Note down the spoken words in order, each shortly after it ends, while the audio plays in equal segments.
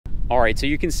All right, so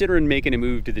you're considering making a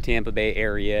move to the Tampa Bay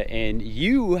area and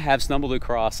you have stumbled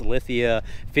across Lithia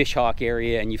Fishhawk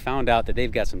area and you found out that they've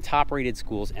got some top rated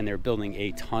schools and they're building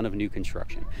a ton of new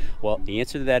construction. Well, the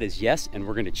answer to that is yes, and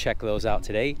we're going to check those out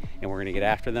today and we're going to get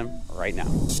after them right now.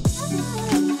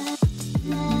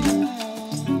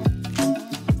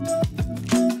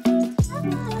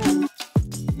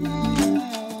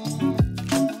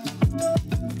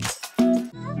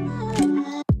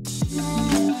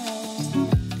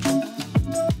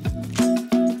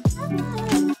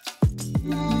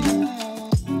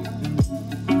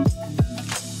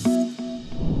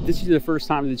 This is the first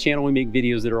time on the channel we make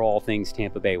videos that are all things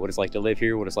Tampa Bay. What it's like to live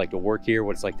here, what it's like to work here,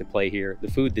 what it's like to play here, the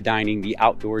food, the dining, the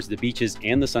outdoors, the beaches,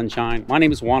 and the sunshine. My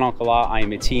name is Juan Alcala. I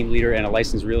am a team leader and a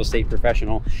licensed real estate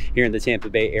professional here in the Tampa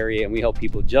Bay area, and we help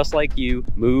people just like you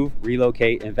move,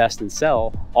 relocate, invest, and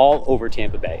sell all over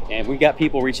Tampa Bay. And we got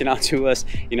people reaching out to us,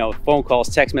 you know, phone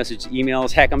calls, text messages,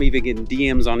 emails. Heck, I'm even getting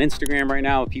DMs on Instagram right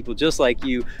now of people just like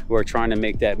you who are trying to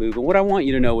make that move. And what I want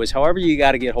you to know is however you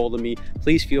got to get hold of me,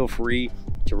 please feel free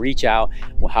to reach out.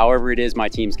 Well, however it is, my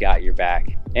team's got your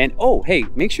back. And oh, hey,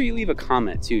 make sure you leave a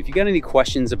comment too. If you got any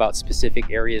questions about specific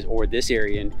areas or this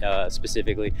area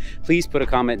specifically, please put a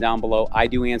comment down below. I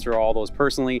do answer all those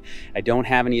personally. I don't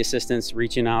have any assistants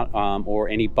reaching out or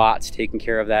any bots taking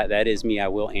care of that. That is me. I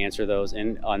will answer those.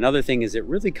 And another thing is it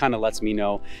really kind of lets me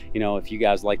know, you know, if you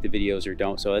guys like the videos or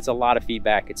don't. So it's a lot of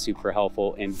feedback. It's super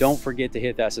helpful. And don't forget to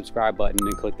hit that subscribe button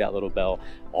and click that little bell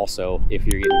also if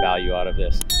you're getting value out of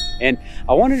this. And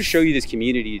I wanted to show you this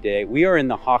community today. We are in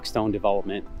the Hawkstone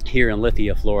development here in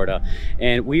Lithia, Florida,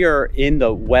 and we are in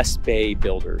the West Bay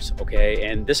builders, okay?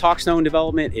 And this Hawkstone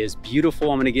development is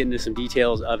beautiful. I'm gonna get into some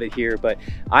details of it here, but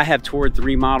I have toured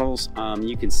 3 models.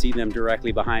 You can see them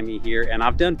directly behind me here, and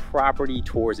I've done property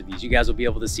tours of these. You guys will be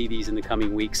able to see these in the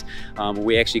coming weeks.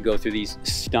 We actually go through these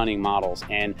stunning models.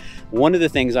 And one of the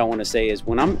things I wanna say is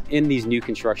when I'm in these new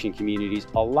construction communities,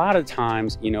 a lot of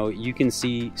times, you know, you can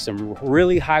see some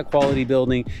really high quality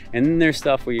building, and then there's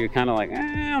stuff where you're kind of like,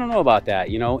 I don't know about that,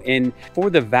 you know? And for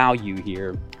the value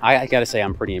here, I gotta say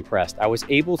I'm pretty impressed. I was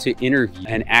able to interview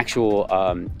an actual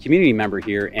community member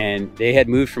here, and they had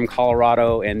moved from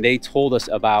Colorado, and they told us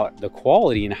about the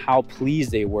quality and how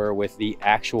pleased they were with the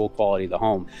actual quality of the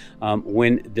home.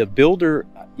 When the builder,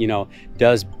 you know,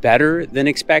 does better than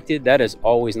expected, that is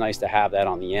always nice to have that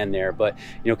on the end there. But,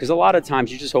 you know, because a lot of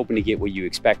times you're just hoping to get what you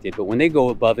expected, but when they go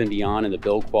above and beyond and the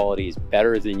build quality is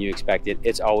better than you expected,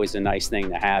 it's always a nice thing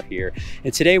to have here.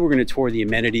 And today we're going to tour the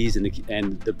amenities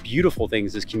and the beautiful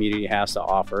things this community has to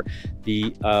offer.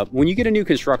 When you get a new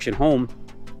construction home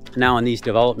now in these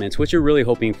developments, what you're really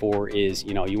hoping for is,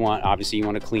 you know, obviously you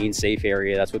want a clean, safe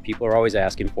area. That's what people are always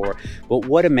asking for. But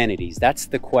what amenities? That's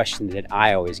the question that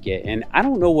I always get. And I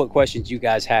don't know what questions you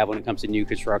guys have when it comes to new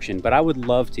construction, but I would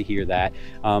love to hear that.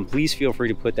 Please feel free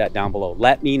to put that down below.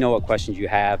 Let me know what questions you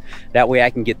have. That way I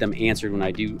can get them answered when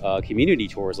I do community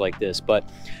tours like this. But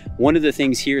one of the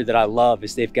things here that I love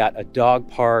is they've got a dog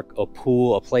park, a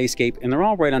pool, a playscape, and they're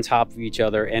all right on top of each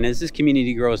other. And as this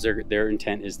community grows, their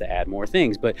intent is to add more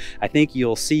things. But I think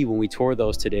you'll see when we tour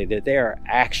those today that they are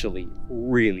actually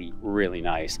really, really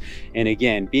nice. And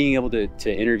again, being able to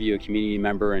interview a community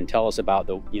member and tell us about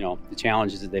the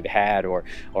challenges that they've had or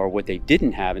what they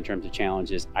didn't have in terms of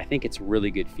challenges, I think it's really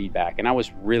good feedback. And I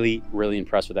was really, really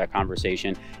impressed with that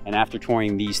conversation. And after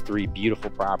touring these 3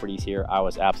 beautiful properties here, I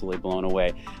was absolutely blown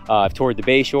away. I've toured the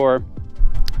Bayshore,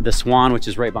 the Swan, which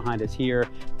is right behind us here.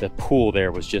 The pool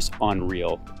there was just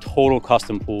unreal. Total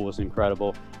custom pool was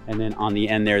incredible. And then on the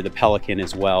end there, the Pelican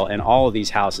as well. And all of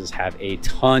these houses have a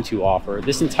ton to offer.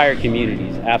 This entire community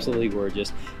is absolutely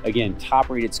gorgeous. Again, top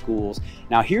rated schools.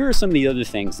 Now, here are some of the other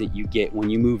things that you get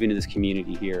when you move into this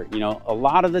community here. You know, a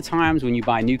lot of the times when you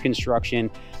buy new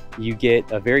construction, you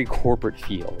get a very corporate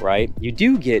feel, right? You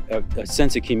do get a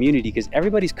sense of community because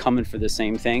everybody's coming for the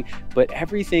same thing, but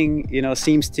everything, you know,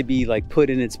 seems to be like put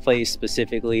in its place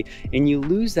specifically. And you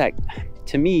lose that,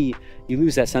 to me, you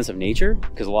lose that sense of nature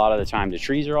because a lot of the time the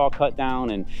trees are all cut down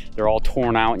and they're all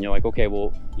torn out and you're like, okay,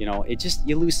 well, you know,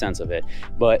 you lose sense of it.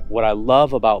 But what I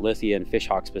love about Lithia and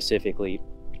Fishhawk specifically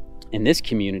in this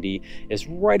community is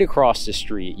right across the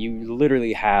street, you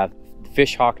literally have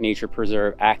Fishhawk Nature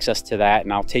Preserve, access to that,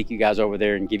 and I'll take you guys over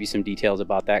there and give you some details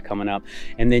about that coming up.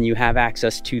 And then you have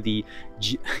access to the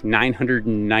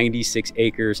 996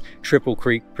 acres Triple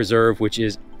Creek Preserve, which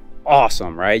is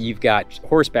awesome, right? You've got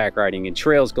horseback riding and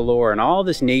trails galore and all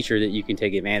this nature that you can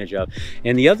take advantage of.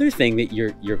 And the other thing that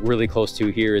you're really close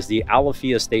to here is the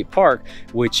Lithia State Park,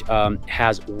 which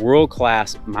has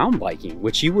world-class mountain biking,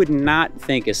 which you would not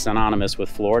think is synonymous with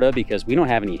Florida because we don't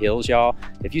have any hills, y'all.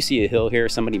 If you see a hill here,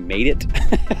 somebody made it.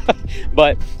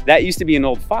 But that used to be an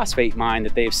old phosphate mine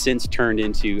that they've since turned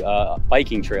into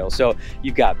biking trails. So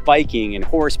you've got biking and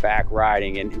horseback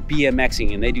riding and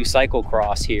BMXing, and they do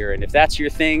cyclocross here. And if that's your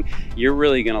thing, you're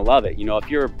really gonna love it. You know, if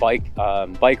you're a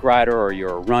bike rider or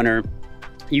you're a runner,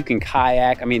 you can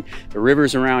kayak. I mean, the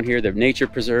rivers around here, the nature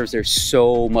preserves, there's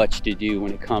so much to do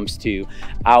when it comes to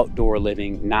outdoor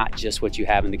living, not just what you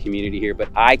have in the community here, but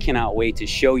I cannot wait to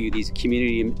show you these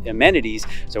community amenities.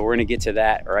 So we're gonna get to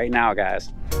that right now,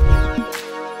 guys.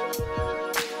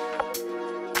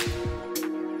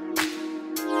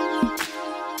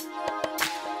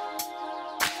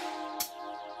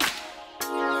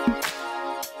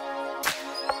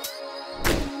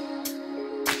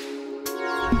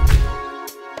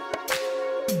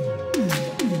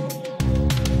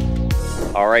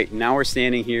 All right, now we're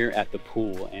standing here at the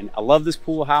pool, and I love this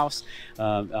pool house.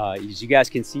 As you guys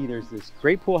can see, there's this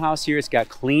great pool house here. It's got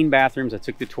clean bathrooms. I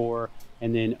took the tour.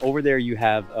 And then over there you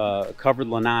have a covered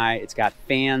lanai. It's got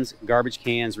fans, garbage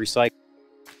cans, recycling.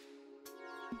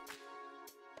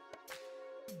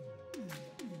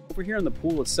 Over here in the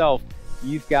pool itself,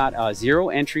 you've got zero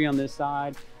entry on this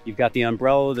side. You've got the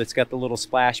umbrella that's got the little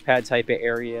splash pad type of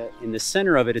area. In the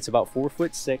center of it, it's about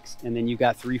 4'6", and then you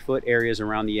got 3-foot areas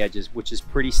around the edges, which is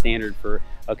pretty standard for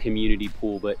a community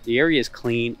pool. But the area is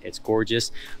clean, it's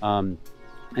gorgeous.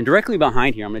 And directly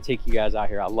behind here, I'm gonna take you guys out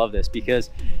here. I love this because,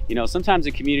 you know, sometimes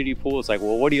a community pool, it's like,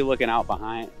 well, what are you looking out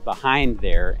behind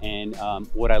there? And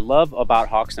what I love about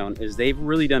Hawkstone is they've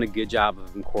really done a good job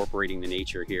of incorporating the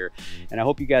nature here. And I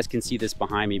hope you guys can see this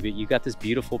behind me, but you've got this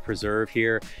beautiful preserve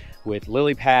here with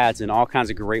lily pads and all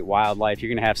kinds of great wildlife.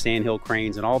 You're gonna have sandhill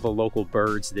cranes and all the local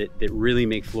birds that really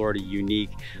make Florida unique.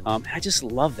 And I just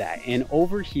love that. And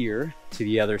over here to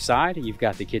the other side, you've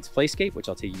got the kids' playscape, which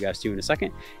I'll take you guys to in a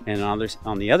second. And on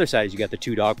the other side, you got the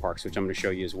 2 dog parks, which I'm gonna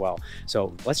show you as well.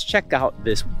 So let's check out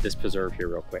this preserve here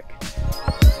real quick.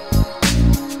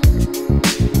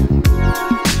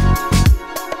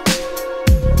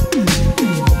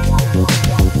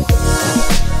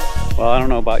 Well, I don't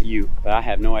know about you, but I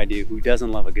have no idea who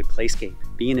doesn't love a good playscape.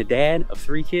 Being a dad of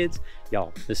 3 kids,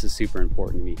 y'all, this is super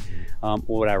important to me.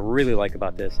 What I really like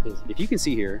about this is, if you can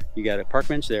see here, you got a park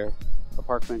bench there, a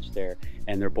park bench there,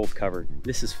 and they're both covered.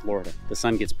 This is Florida. The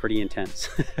sun gets pretty intense.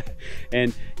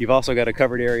 And you've also got a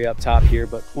covered area up top here,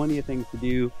 but plenty of things to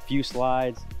do, few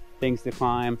slides, things to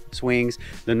climb, swings,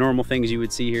 the normal things you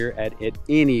would see here at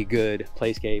any good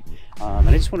playscape. And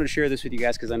I just wanted to share this with you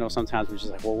guys because I know sometimes we're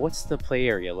just like, well, what's the play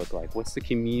area look like? What's the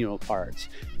communal parts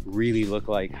really look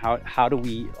like? How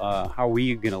are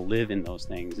we gonna live in those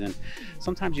things? And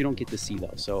sometimes you don't get to see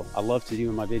those. So I love to do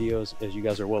in my videos, as you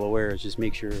guys are well aware, is just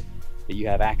make sure that you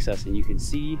have access and you can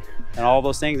see and all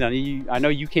those things. I know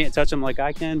you can't touch them like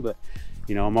I can, but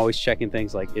you know, I'm always checking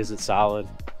things like, is it solid?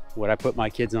 Would I put my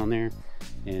kids on there?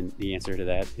 And the answer to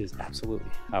that is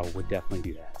absolutely. I would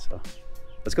definitely do that. So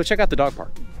let's go check out the dog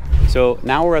park. So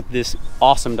now we're at this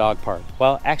awesome dog park.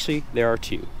 Well, actually there are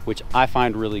 2, which I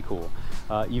find really cool.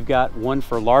 You've got one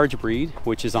for large breed,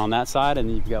 which is on that side, and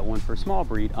then you've got one for small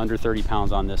breed, under 30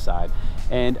 pounds on this side.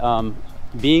 And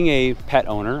being a pet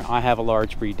owner, I have a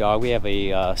large breed dog. We have a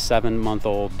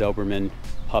 7-month-old Doberman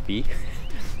puppy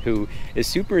who is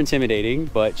super intimidating,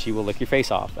 but she will lick your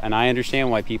face off. And I understand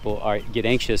why people get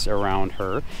anxious around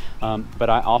her. But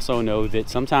I also know that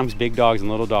sometimes big dogs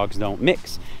and little dogs don't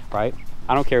mix, right?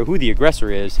 I don't care who the aggressor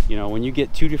is, you know, when you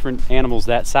get 2 different animals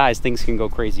that size, things can go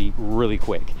crazy really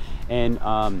quick. And,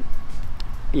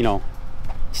 you know,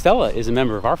 Stella is a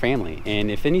member of our family, and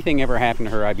if anything ever happened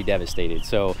to her, I'd be devastated.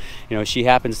 So, you know, she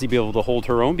happens to be able to hold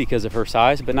her own because of her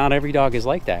size, but not every dog is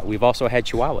like that. We've also had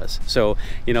Chihuahuas. So,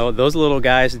 you know, those little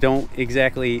guys don't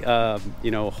exactly,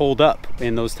 you know, hold up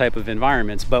in those type of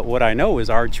environments. But what I know is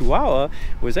our Chihuahua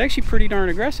was actually pretty darn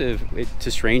aggressive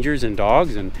to strangers and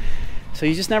dogs. And so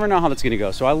you just never know how that's going to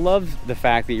go. So I love the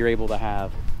fact that you're able to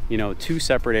have, you know, 2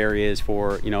 separate areas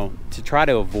for, you know, to try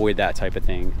to avoid that type of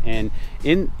thing. And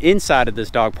inside of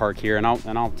this dog park here, and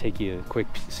I'll take you a quick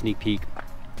sneak peek.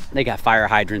 They got fire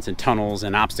hydrants and tunnels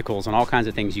and obstacles and all kinds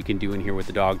of things you can do in here with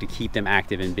the dog to keep them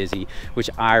active and busy, which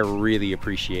I really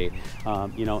appreciate.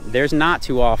 You know, there's not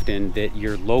too often that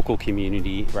your local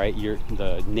community, right,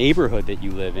 the neighborhood that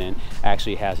you live in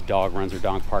actually has dog runs or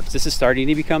dog parks. This is starting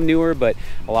to become newer, but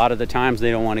a lot of the times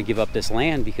they don't want to give up this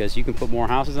land because you can put more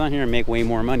houses on here and make way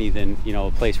more money than, you know,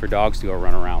 a place for dogs to go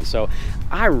run around. So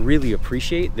I really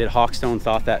appreciate that Hawkstone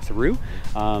thought that through.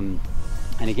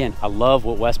 And again, I love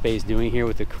what West Bay is doing here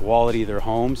with the quality of their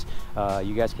homes.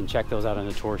 You guys can check those out on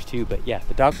the tours too. But yeah,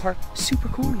 the dog park, super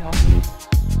cool, y'all.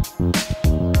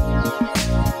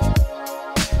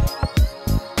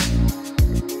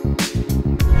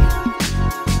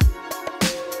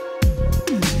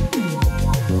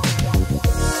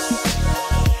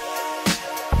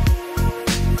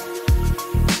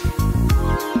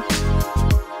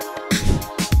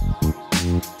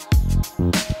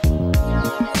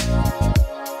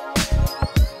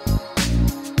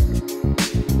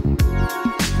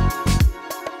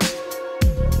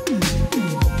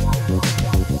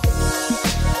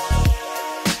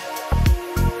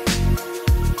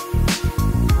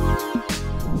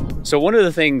 So one of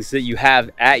the things that you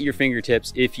have at your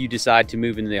fingertips if you decide to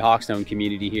move into the Hawkstone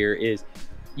community here is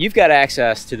you've got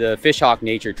access to the Fishhawk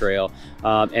Nature Trail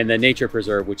and the Nature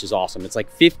Preserve, which is awesome. It's like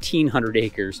 1,500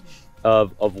 acres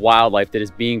of wildlife that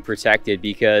is being protected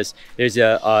because there's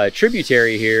a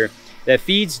tributary here that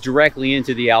feeds directly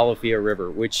into the Lithia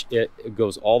River, which it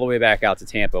goes all the way back out to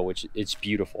Tampa, which it's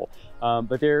beautiful.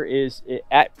 But there is,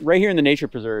 right here in the Nature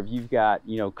Preserve, you've got,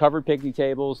 you know, covered picnic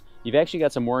tables. You've actually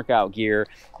got some workout gear.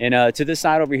 And to this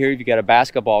side over here, you've got a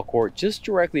basketball court just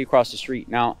directly across the street.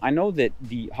 Now, I know that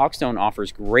the Hawkstone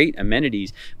offers great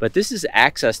amenities, but this is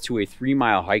access to a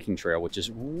 3-mile hiking trail, which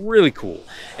is really cool.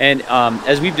 And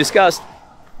as we've discussed,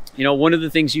 you know, one of the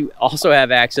things you also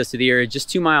have access to the area just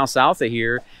 2 miles south of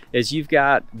here is you've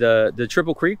got the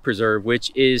Triple Creek Preserve, which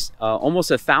is almost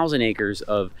 1,000 acres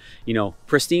of, you know,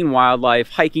 pristine wildlife,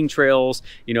 hiking trails,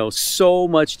 you know, so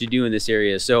much to do in this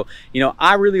area. So, you know,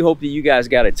 I really hope that you guys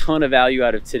got a ton of value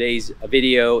out of today's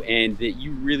video and that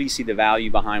you really see the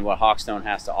value behind what Hawkstone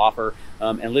has to offer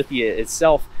and Lithia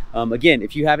itself. Again,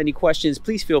 if you have any questions,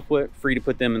 please feel free to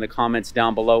put them in the comments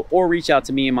down below or reach out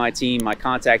to me and my team. My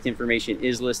contact information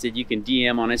is listed. You can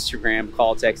DM on Instagram,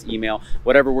 call, text, email,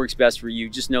 whatever works best for you.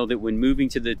 Just know that when moving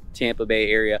to the Tampa Bay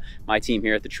area, my team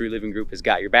here at the True Living Group has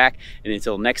got your back. And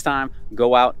until next time,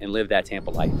 go out and live that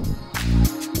Tampa life.